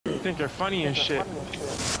think you're funny and shit.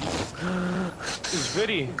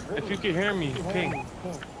 Svittiy, if you can hear me, ping.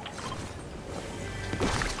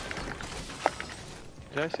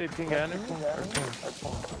 Did I say ping enemy? Or ping?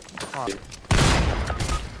 Huh.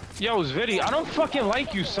 Yo, Svittiy, I don't fucking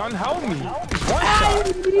like you, son. Help me. One shot.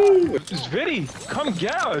 Svittiy, come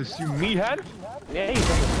get us, you meathead. Yeah, you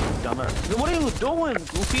dumbass. What are you doing,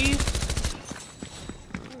 goofy?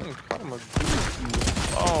 I'm a goofy.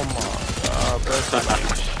 Oh my god, bro.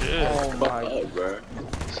 Shit. Oh my god, bro.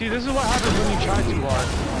 See, this is what happens when you try too hard.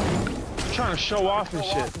 You're trying to show off and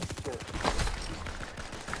shit.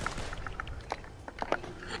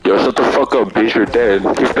 Yo, shut the fuck up, bitch, you're dead. You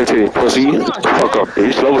spectating pussy? Shut the fuck up,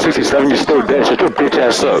 bitch. Level 67, you're still dead. Shut your bitch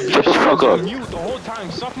ass up. Shut the fuck up. Mute the whole time.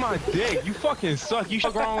 Suck my dick. You fucking suck. You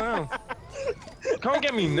suck wrong now. Come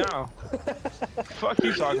get me now. Fuck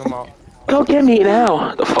you talking about. Go get me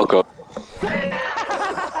now. The fuck up.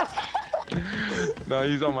 Nah,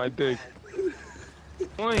 he's on my dick.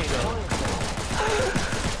 God,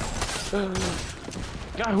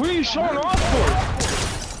 who are you showing off for?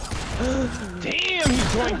 Damn, he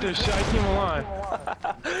joined this shit. I came alive.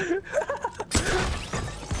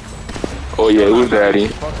 Oh yeah, who's daddy?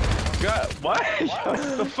 God, what?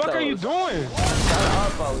 The fuck are you doing?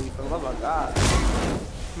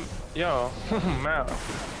 Yo, man.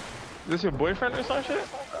 Is this your boyfriend or some shit?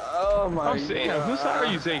 Oh my god. I'm saying, whose side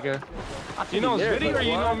are you taking? You know Svittiy or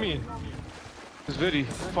you know me? Svittiy,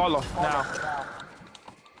 follow now.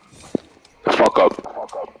 The fuck up.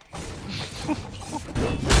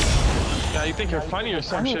 Yeah, you think you're funny or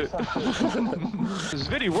some shit?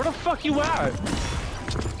 Svittiy, where the fuck you at?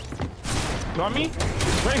 Dummy?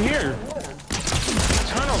 Right here.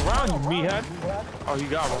 Turn around, you meathead. Oh, he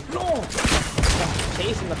got one. No!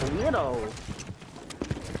 Chasing like a weirdo.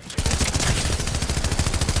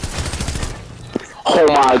 Oh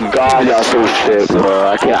my god, y'all so shit, bro.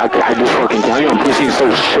 I just fucking can't. Your pussy is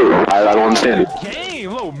so shit. I don't understand it.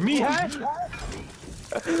 Game, little meathead.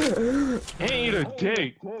 Ain't a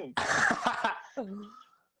dick.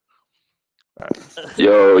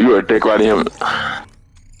 Yo, you a dick riding him.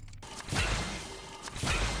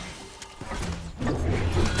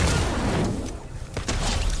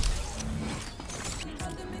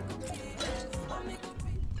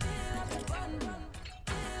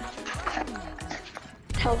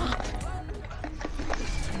 Hello. Oh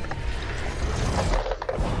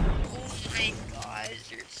my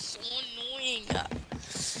gosh, you're so annoying.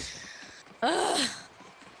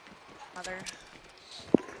 Mother.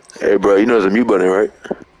 Hey, bro, you know there's a mute button, right?